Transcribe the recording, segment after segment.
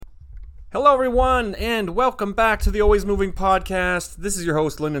Hello everyone, and welcome back to the Always Moving Podcast. This is your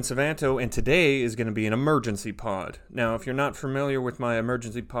host, Lyndon Suvanto, and today is going to be an emergency pod. Now, if you're not familiar with my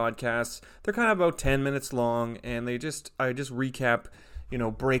emergency podcasts, they're kind of about 10 minutes long, and I just recap,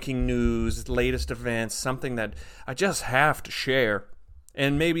 breaking news, latest events, something that I just have to share.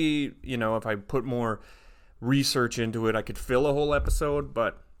 And maybe, if I put more research into it, I could fill a whole episode,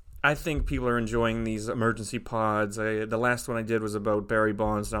 but I think people are enjoying these emergency pods. The last one I did was about Barry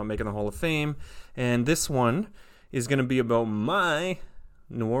Bonds not making the Hall of Fame. And this one is going to be about my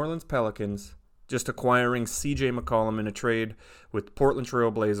New Orleans Pelicans just acquiring CJ McCollum in a trade with Portland Trail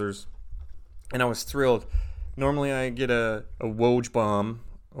Blazers. And I was thrilled. Normally I get a Woj bomb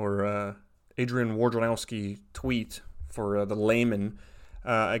or Adrian Wojnarowski tweet for the layman.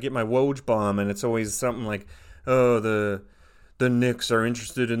 I get my Woj bomb, and it's always something like, oh, the Knicks are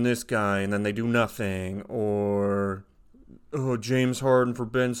interested in this guy, and then they do nothing. Or, oh, James Harden for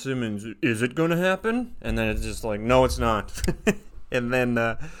Ben Simmons. Is it going to happen? And then it's just like, no, it's not. And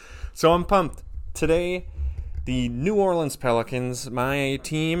then, so I'm pumped. Today, the New Orleans Pelicans, my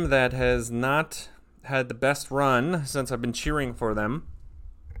team that has not had the best run since I've been cheering for them,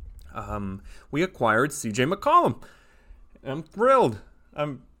 we acquired CJ McCollum. I'm thrilled.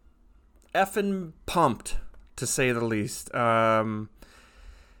 I'm effing pumped, to say the least. CJ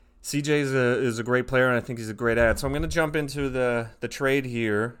is a great player, and I think he's a great ad. So I'm going to jump into the trade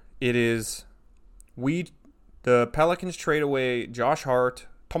here. It is the Pelicans trade away Josh Hart,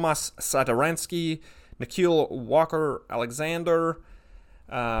 Tomas Satoransky, Nickeil Alexander,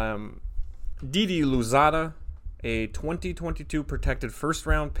 Didi Louzada, a 2022 protected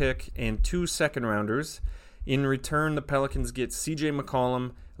first-round pick, and 2 second-rounders. In return, the Pelicans get CJ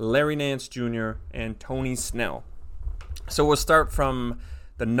McCollum, Larry Nance Jr., and Tony Snell. So we'll start from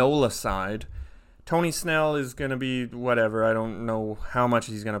the NOLA side. Tony Snell is going to be whatever. I don't know how much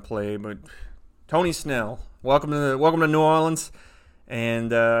he's going to play, but Tony Snell, welcome to New Orleans,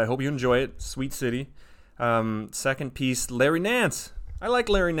 and I hope you enjoy it. Sweet city. Second piece, Larry Nance. I like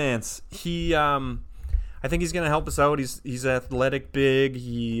Larry Nance. I think he's going to help us out. He's athletic, big.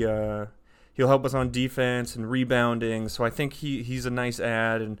 He'll help us on defense and rebounding, so I think he's a nice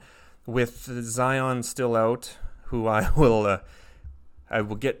add. And with Zion still out, who I will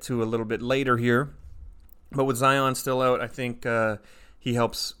get to a little bit later here, but with Zion still out, I think he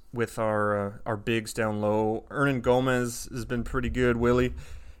helps with our bigs down low. Hernan Gomez has been pretty good, Willie,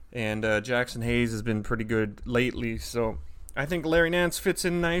 and Jackson Hayes has been pretty good lately. So I think Larry Nance fits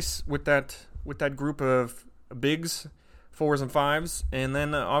in nice with that group of bigs. 4s and 5s, and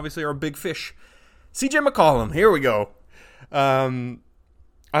then obviously our big fish, CJ McCollum. Here we go. I'm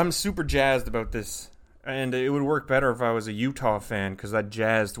super jazzed about this, and it would work better if I was a Utah fan, because that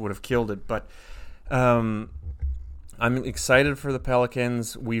jazzed would have killed it. But I'm excited for the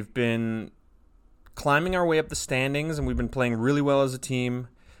Pelicans. We've been climbing our way up the standings, and we've been playing really well as a team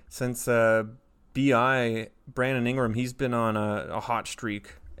since Brandon Ingram. He's been on a hot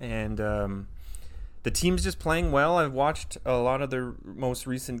streak, and the team's just playing well. I've watched a lot of their most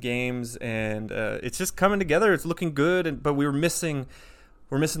recent games, and it's just coming together. It's looking good, but we're missing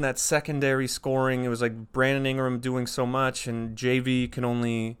that secondary scoring. It was like Brandon Ingram doing so much, and JV can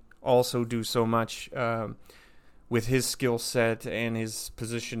only also do so much with his skill set and his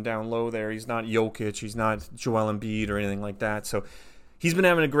position down low there. He's not Jokic. He's not Joel Embiid or anything like that. So he's been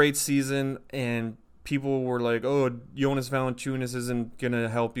having a great season, and people were like, oh, Jonas Valanciunas isn't going to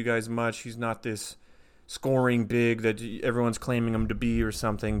help you guys much. He's not this scoring big that everyone's claiming him to be or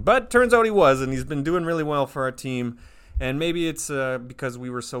something. But turns out he was, and he's been doing really well for our team. And maybe it's because we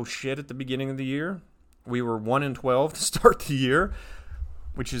were so shit at the beginning of the year. We were 1-12 to start the year,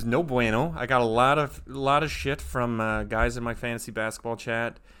 which is no bueno. I got a lot of shit from guys in my fantasy basketball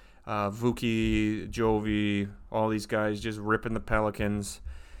chat. Vuki, Jovi, all these guys just ripping the Pelicans.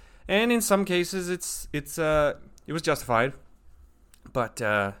 And in some cases it was justified. But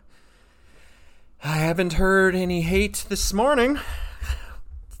I haven't heard any hate this morning.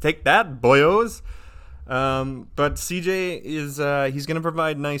 Take that, boyos. But CJ is he's going to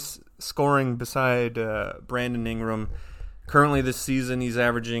provide nice scoring beside Brandon Ingram. Currently this season he's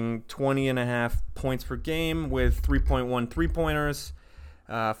averaging 20.5 points per game with 3.1 3-pointers,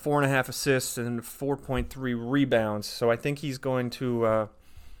 4.5 assists, and 4.3 rebounds. So I think he's going to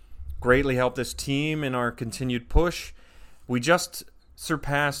greatly help this team in our continued push. We just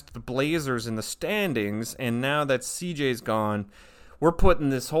surpassed the Blazers in the standings, and now that CJ's gone, we're putting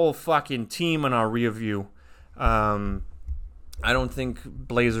this whole fucking team on our rear view. I don't think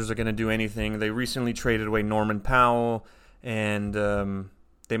Blazers are going to do anything. They recently traded away Norman Powell, and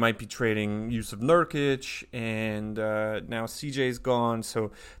they might be trading Yusuf Nurkic, and now CJ's gone.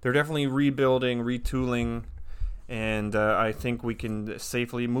 So they're definitely rebuilding, retooling, and I think we can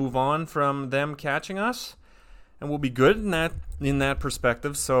safely move on from them catching us, and we'll be good in that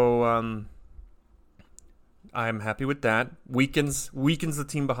perspective. So I'm happy with that. Weakens the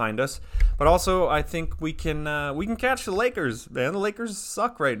team behind us, but also I think we can catch the Lakers. Man, the Lakers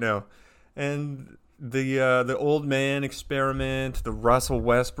suck right now, and the old man experiment, the Russell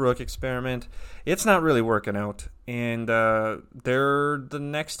Westbrook experiment, it's not really working out, and they're the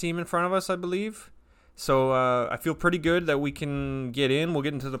next team in front of us, I believe. So I feel pretty good that we can get in. We'll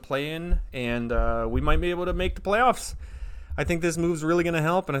get into the play-in, and we might be able to make the playoffs. I think this move's really going to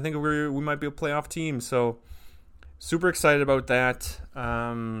help, and I think we might be a playoff team. So super excited about that.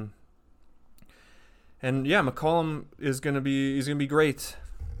 And yeah, McCollum is going to be great.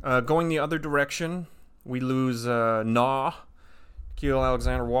 Going the other direction, we lose Nickeil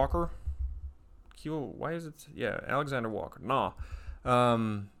Alexander-Walker. Why is it? Yeah, Alexander-Walker.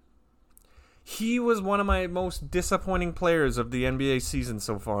 He was one of my most disappointing players of the NBA season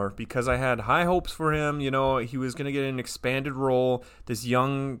so far because I had high hopes for him. You know, he was going to get an expanded role, this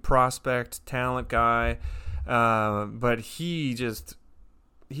young prospect, talent guy. But he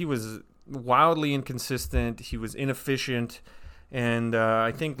was wildly inconsistent. He was inefficient. And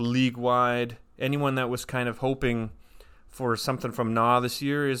I think league-wide, anyone that was kind of hoping for something from Na this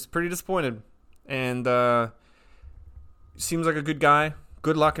year is pretty disappointed. And seems like a good guy.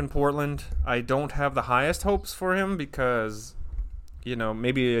 Good luck in Portland. I don't have the highest hopes for him because, you know,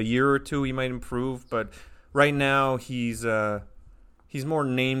 maybe a year or two he might improve. But right now he's more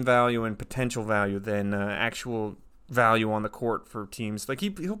name value and potential value than actual value on the court for teams. Like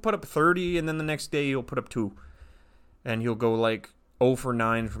he'll put up 30 and then the next day he'll put up 2. And he'll go like 0 for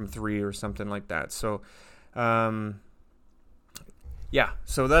 9 from 3 or something like that. So, yeah.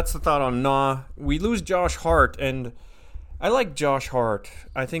 So that's the thought on Na. We lose Josh Hart, and I like Josh Hart.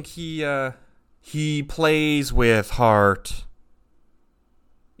 I think he plays with heart.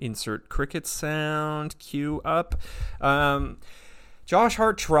 Insert cricket sound. Cue up. Josh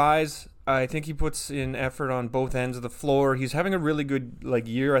Hart tries. I think he puts in effort on both ends of the floor. He's having a really good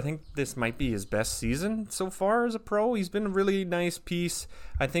year. I think this might be his best season so far as a pro. He's been a really nice piece.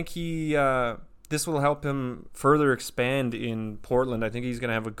 I think this will help him further expand in Portland. I think he's going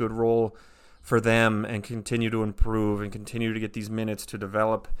to have a good role for them and continue to improve and continue to get these minutes to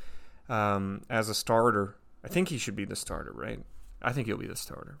develop as a starter. I think he should be the starter, right? I think he'll be the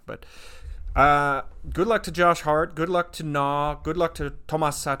starter, but good luck to Josh Hart. Good luck to Na. Good luck to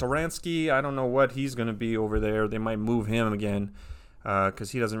Tomas Satoransky. I don't know what he's going to be over there. They might move him again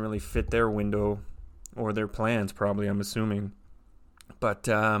because he doesn't really fit their window or their plans, probably, I'm assuming. But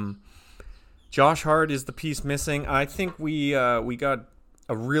Josh Hart is the piece missing. I think we got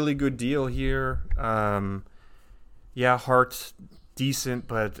a really good deal here. Yeah, Hart's decent,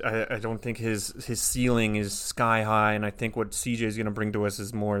 but I don't think his ceiling is sky high, and I think what CJ is going to bring to us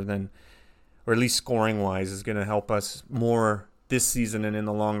is more than, or at least scoring-wise, is going to help us more this season and in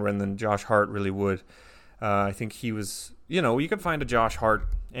the long run than Josh Hart really would. I think he was, you could find a Josh Hart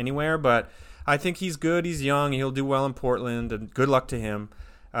anywhere, but I think he's good. He's young. He'll do well in Portland, and good luck to him.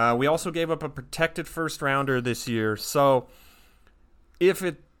 We also gave up a protected first-rounder this year, so if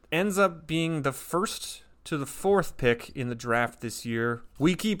it ends up being the first to the 4th pick in the draft this year,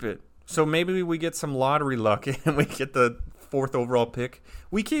 we keep it. So maybe we get some lottery luck and we get the 4th overall pick.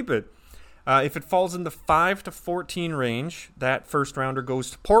 We keep it. If it falls in the 5 to 14 range, that first rounder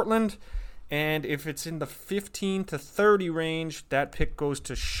goes to Portland. And if it's in the 15 to 30 range, that pick goes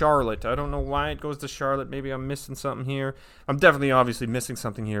to Charlotte. I don't know why it goes to Charlotte. Maybe I'm missing something here. I'm definitely obviously missing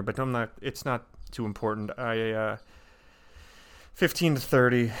something here, but it's not too important. 15 to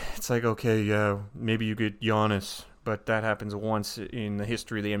 30, it's like, okay, yeah, maybe you get Giannis, but that happens once in the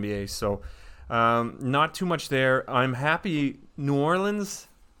history of the NBA. So not too much there. I'm happy with New Orleans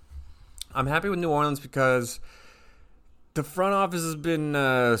because the front office has been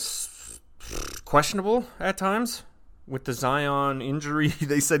questionable at times. With the Zion injury,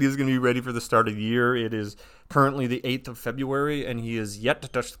 they said he was going to be ready for the start of the year. It is currently the 8th of February, and he is yet to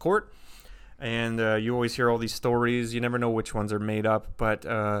touch the court. And you always hear all these stories. You never know which ones are made up.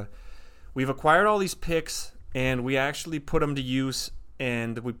 But we've acquired all these picks, and we actually put them to use.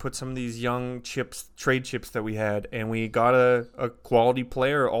 And we put some of these young trade chips that we had, and we got a quality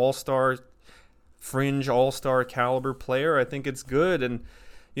player, all-star, fringe all-star caliber player. I think it's good. And,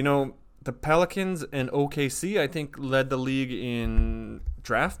 the Pelicans and OKC, I think, led the league in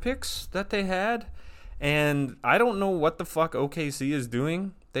draft picks that they had. And I don't know what the fuck OKC is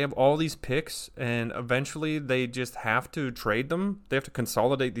doing, they have all these picks, and eventually they just have to trade them. They have to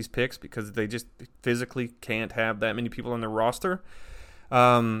consolidate these picks because they just physically can't have that many people on their roster.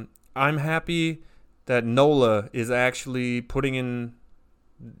 I'm happy that NOLA is actually putting in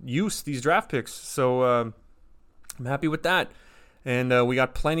use these draft picks. So I'm happy with that. And we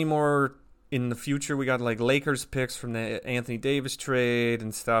got plenty more in the future. We got like Lakers picks from the Anthony Davis trade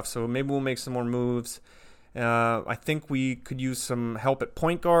and stuff. So maybe we'll make some more moves. I think we could use some help at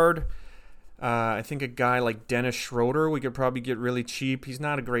point guard. I think a guy like Dennis Schroeder we could probably get really cheap. He's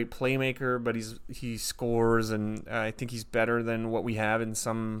not a great playmaker, but he scores, and I think he's better than what we have in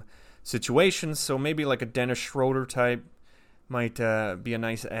some situations. So maybe like a Dennis Schroeder type might be a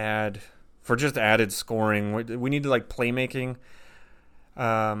nice add for just added scoring. We need to like playmaking.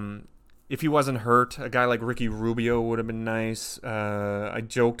 If he wasn't hurt, a guy like Ricky Rubio would have been nice. I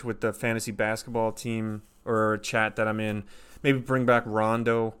joked with the fantasy basketball team or chat that I'm in, maybe bring back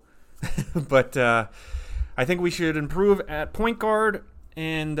Rondo. But I think we should improve at point guard,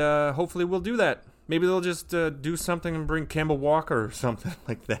 and hopefully we'll do that. Maybe they'll just do something and bring Kemba Walker or something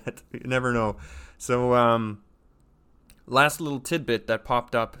like that. You never know. So last little tidbit that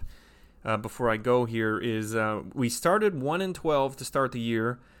popped up before I go here is we started 1-12 to start the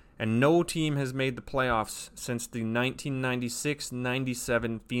year, and no team has made the playoffs since the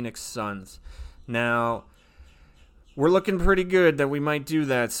 1996-97 Phoenix Suns. Now, we're looking pretty good that we might do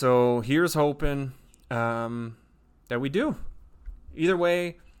that, so here's hoping that we do. Either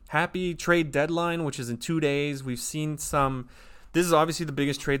way, happy trade deadline, which is in 2 days. We've seen some... This is obviously the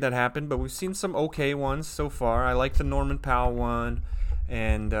biggest trade that happened, but we've seen some okay ones so far. I like the Norman Powell one,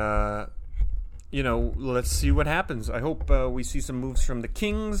 and... let's see what happens. I hope we see some moves from the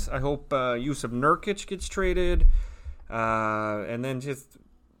Kings. I hope Yusuf Nurkic gets traded. And then just,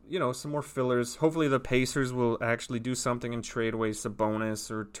 some more fillers. Hopefully the Pacers will actually do something and trade away Sabonis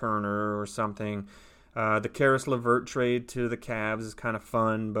or Turner or something. The Karis LeVert trade to the Cavs is kind of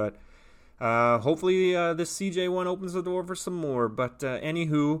fun. But hopefully this CJ one opens the door for some more. But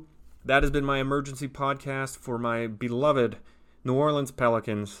anywho, that has been my emergency podcast for my beloved New Orleans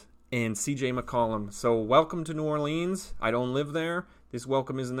Pelicans and CJ McCollum. So welcome to New Orleans. I don't live there. This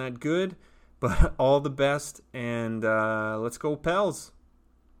welcome isn't that good, but all the best, and let's go Pels.